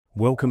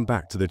Welcome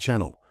back to the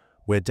channel,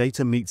 where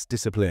data meets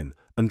discipline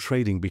and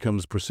trading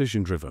becomes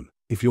precision-driven.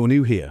 If you're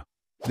new here,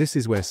 this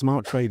is where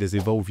smart traders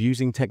evolve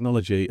using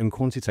technology and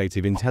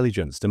quantitative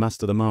intelligence to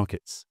master the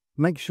markets.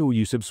 Make sure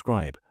you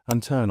subscribe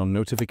and turn on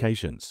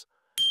notifications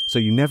so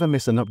you never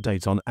miss an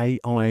update on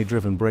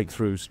AI-driven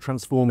breakthroughs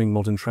transforming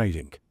modern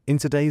trading. In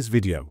today's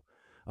video,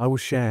 I will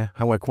share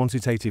how a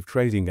quantitative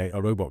trading AI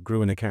robot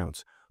grew an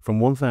account from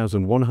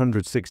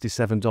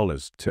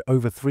 $1,167 to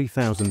over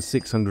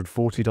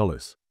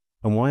 $3,640.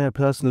 And why I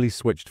personally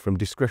switched from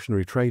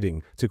discretionary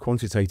trading to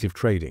quantitative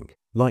trading.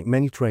 Like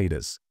many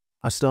traders,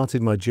 I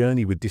started my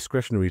journey with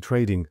discretionary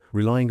trading,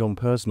 relying on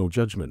personal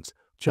judgment,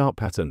 chart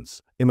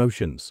patterns,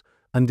 emotions,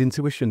 and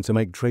intuition to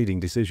make trading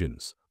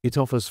decisions. It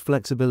offers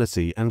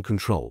flexibility and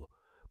control,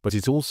 but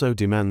it also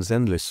demands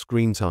endless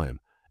screen time,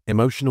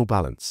 emotional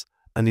balance,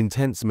 and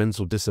intense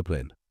mental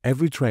discipline.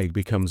 Every trade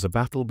becomes a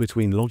battle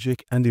between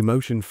logic and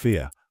emotion,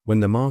 fear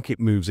when the market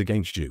moves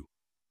against you,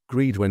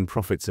 greed when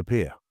profits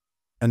appear,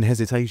 and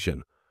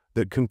hesitation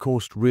that can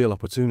cost real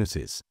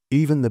opportunities.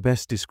 Even the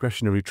best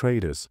discretionary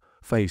traders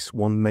face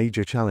one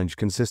major challenge: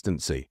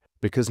 consistency,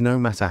 because no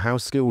matter how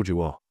skilled you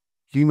are,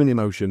 human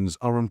emotions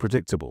are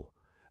unpredictable,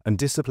 and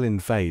discipline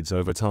fades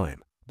over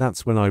time.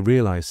 That's when I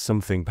realized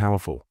something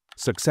powerful.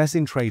 Success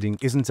in trading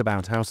isn't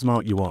about how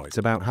smart you are, it's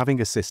about having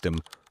a system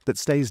that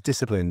stays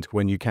disciplined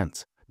when you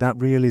can't. That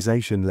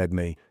realization led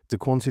me to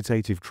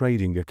quantitative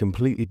trading, a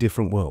completely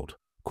different world.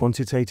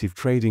 Quantitative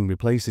trading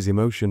replaces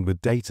emotion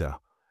with data,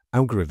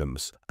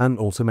 algorithms, and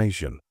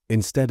automation.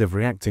 Instead of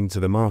reacting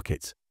to the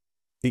market,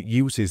 it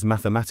uses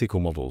mathematical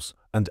models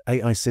and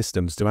AI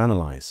systems to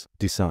analyze,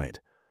 decide,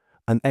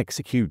 and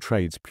execute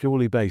trades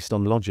purely based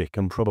on logic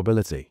and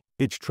probability.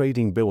 It's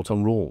trading built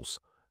on rules,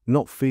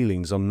 not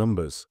feelings, on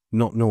numbers,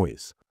 not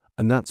noise.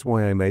 And that's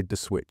why I made the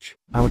switch.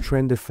 Our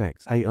Trend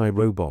Effect AI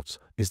robot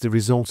is the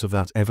result of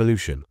that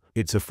evolution.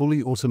 It's a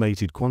fully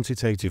automated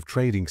quantitative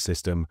trading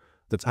system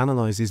that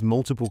analyzes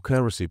multiple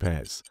currency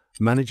pairs,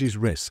 manages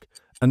risk,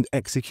 and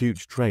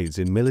executes trades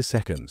in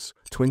milliseconds,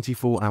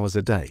 24 hours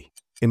a day,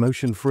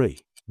 emotion-free.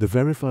 The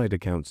verified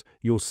account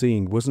you're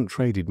seeing wasn't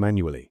traded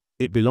manually.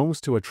 It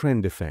belongs to a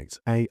Trend Effect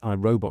AI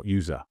robot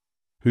user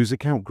whose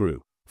account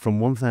grew from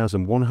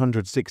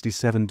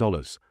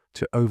 $1,167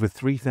 to over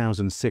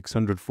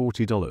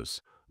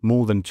 $3,640,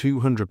 more than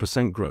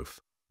 200%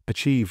 growth,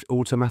 achieved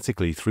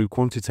automatically through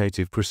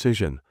quantitative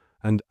precision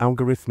and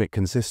algorithmic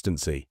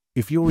consistency.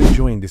 If you're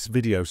enjoying this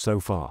video so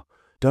far,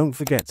 don't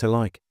forget to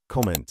like,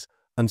 comment,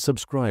 and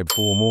subscribe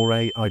for more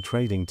AI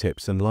trading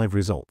tips and live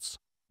results.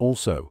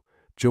 Also,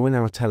 join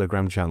our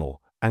Telegram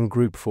channel and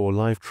group for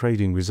live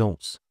trading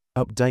results,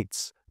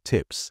 updates,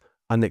 tips,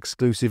 and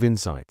exclusive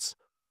insights.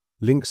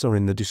 Links are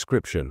in the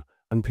description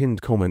and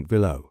pinned comment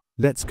below.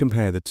 Let's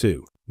compare the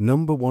two.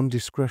 Number 1,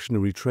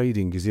 discretionary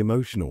trading is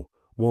emotional,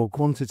 while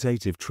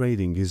quantitative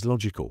trading is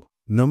logical.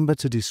 Number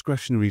 2,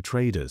 discretionary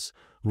traders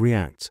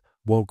react,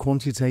 while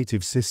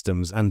quantitative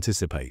systems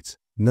anticipate.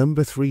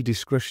 Number 3,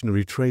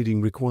 discretionary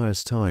trading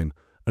requires time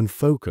and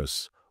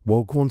focus,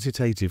 while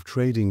quantitative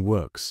trading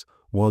works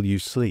while you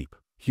sleep.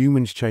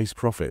 Humans chase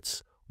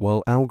profits,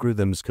 while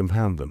algorithms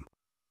compound them.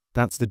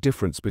 That's the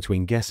difference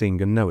between guessing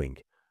and knowing,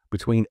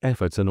 between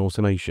effort and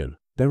automation.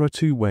 There are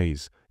two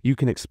ways you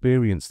can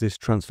experience this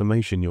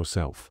transformation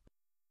yourself.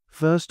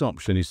 First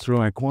option is through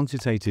our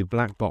quantitative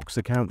black box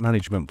account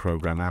management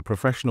program. Our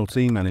professional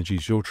team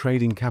manages your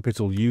trading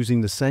capital using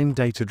the same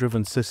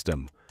data-driven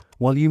system,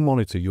 while you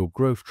monitor your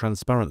growth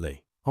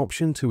transparently.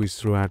 Option 2 is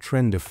through our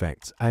Trend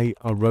Effect AI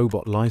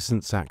robot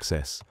license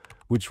access,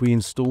 which we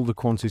install the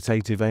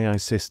quantitative AI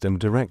system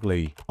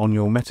directly on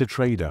your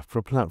MetaTrader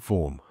 4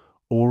 platform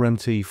or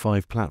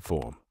MT5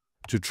 platform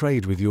to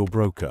trade with your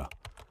broker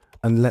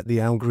and let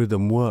the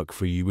algorithm work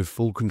for you with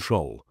full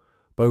control.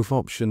 Both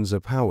options are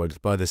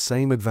powered by the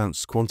same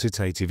advanced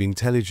quantitative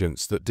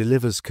intelligence that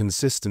delivers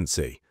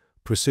consistency,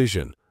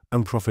 precision,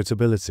 and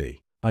profitability.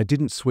 I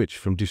didn't switch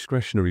from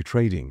discretionary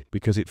trading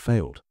because it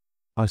failed.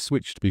 I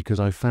switched because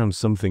I found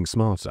something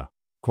smarter.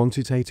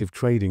 Quantitative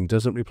trading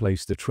doesn't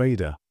replace the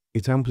trader,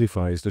 it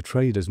amplifies the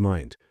trader's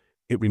mind.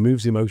 It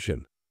removes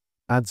emotion,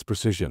 adds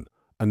precision,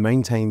 and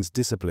maintains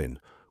discipline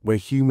where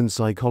human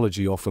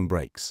psychology often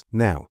breaks.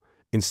 Now,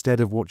 instead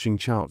of watching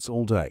charts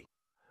all day,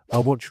 I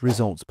watch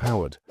results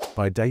powered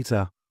by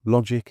data,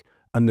 logic,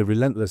 and the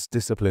relentless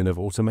discipline of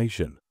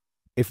automation.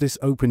 If this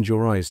opened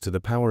your eyes to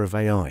the power of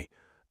AI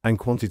and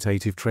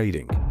quantitative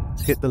trading,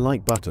 hit the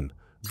like button,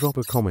 drop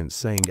a comment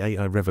saying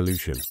AI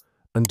revolution,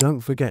 and don't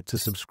forget to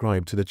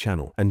subscribe to the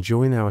channel and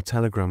join our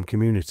Telegram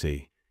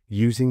community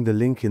using the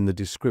link in the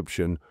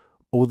description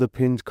or the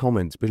pinned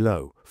comment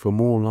below for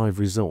more live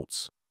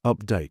results,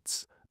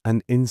 updates,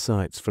 and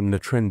insights from the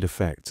Trend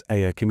Effect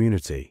AI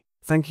community.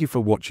 Thank you for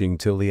watching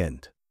till the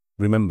end.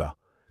 Remember,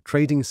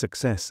 trading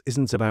success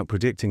isn't about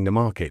predicting the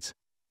market,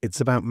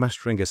 it's about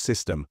mastering a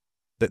system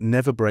that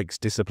never breaks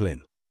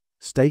discipline.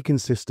 Stay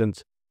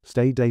consistent,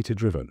 stay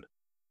data-driven,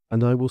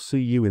 and I will see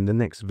you in the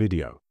next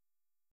video.